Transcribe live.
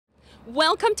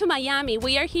Welcome to Miami.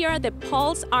 We are here at the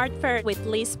Pulse Art Fair with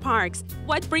Liz Parks.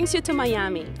 What brings you to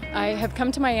Miami? I have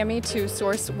come to Miami to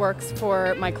source works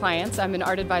for my clients. I'm an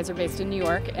art advisor based in New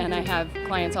York, and I have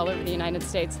clients all over the United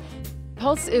States.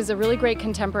 Pulse is a really great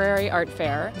contemporary art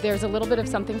fair. There's a little bit of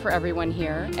something for everyone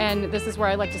here, and this is where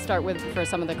I like to start with for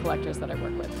some of the collectors that I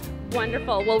work with.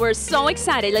 Wonderful. Well, we're so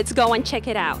excited. Let's go and check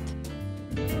it out.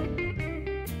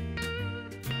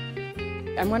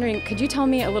 I'm wondering, could you tell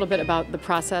me a little bit about the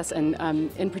process and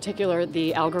in particular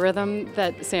the algorithm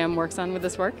that Sam works on with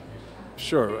this work?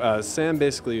 Sure. Sam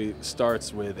basically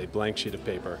starts with a blank sheet of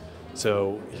paper.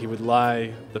 So he would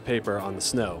lie the paper on the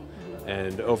snow,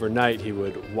 and overnight he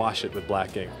would wash it with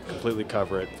black ink, completely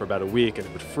cover it for about a week, and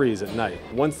it would freeze at night.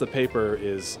 Once the paper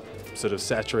is sort of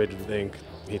saturated with ink,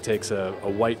 he takes a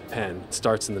white pen,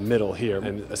 starts in the middle here,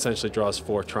 and essentially draws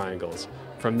 4 triangles.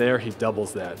 From there he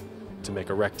doubles that to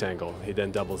make a rectangle. He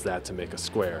then doubles that to make a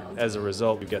square. As a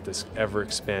result, you get this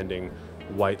ever-expanding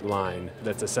white line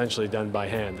that's essentially done by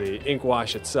hand. The ink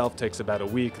wash itself takes about a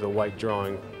week. The white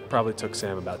drawing probably took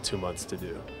Sam about 2 months to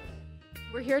do.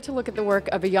 We're here to look at the work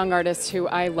of a young artist who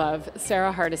I love,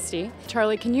 Sarah Hardesty.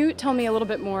 Charlie, can you tell me a little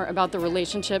bit more about the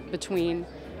relationship between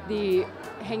the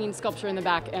hanging sculpture in the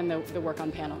back and the work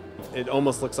on panel? It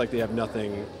almost looks like they have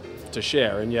nothing to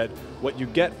share, and yet what you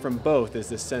get from both is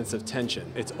this sense of tension.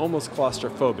 It's almost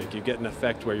claustrophobic. You get an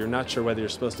effect where you're not sure whether you're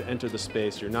supposed to enter the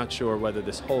space, you're not sure whether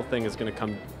this whole thing is going to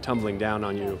come tumbling down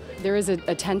on you. There is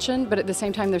a tension, but at the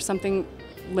same time there's something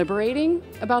liberating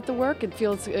about the work. It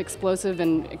feels explosive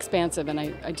and expansive, and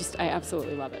I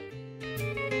absolutely love it.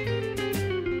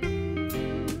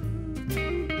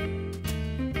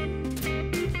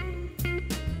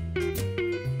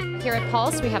 Here at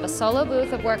Pulse, we have a solo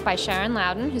booth of work by Sharon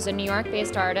Loudon, who's a New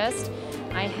York-based artist.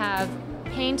 I have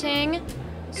painting,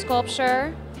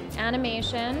 sculpture,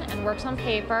 animation, and works on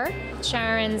paper.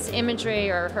 Sharon's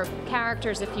imagery, or her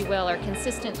characters, if you will, are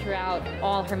consistent throughout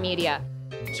all her media.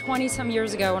 20-some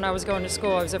years ago when I was going to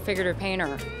school, I was a figurative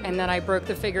painter, and then I broke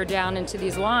the figure down into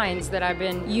these lines that I've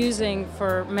been using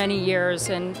for many years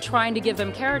and trying to give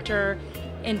them character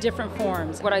in different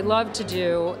forms. What I love to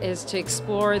do is to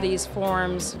explore these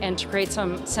forms and to create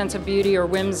some sense of beauty or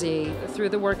whimsy through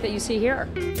the work that you see here.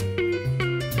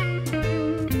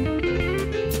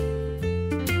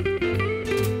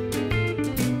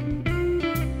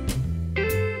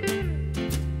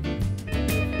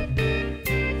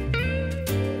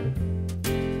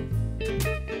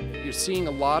 You're seeing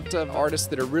a lot of artists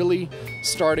that are really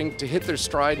starting to hit their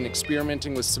stride and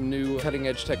experimenting with some new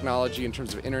cutting-edge technology in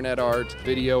terms of internet art,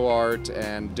 video art,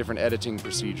 and different editing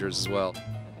procedures as well.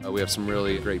 We have some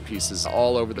really great pieces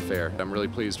all over the fair. I'm really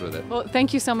pleased with it. Well,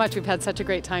 thank you so much. We've had such a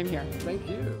great time here. Thank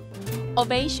you.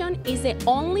 Ovation is the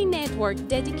only network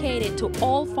dedicated to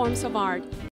all forms of art.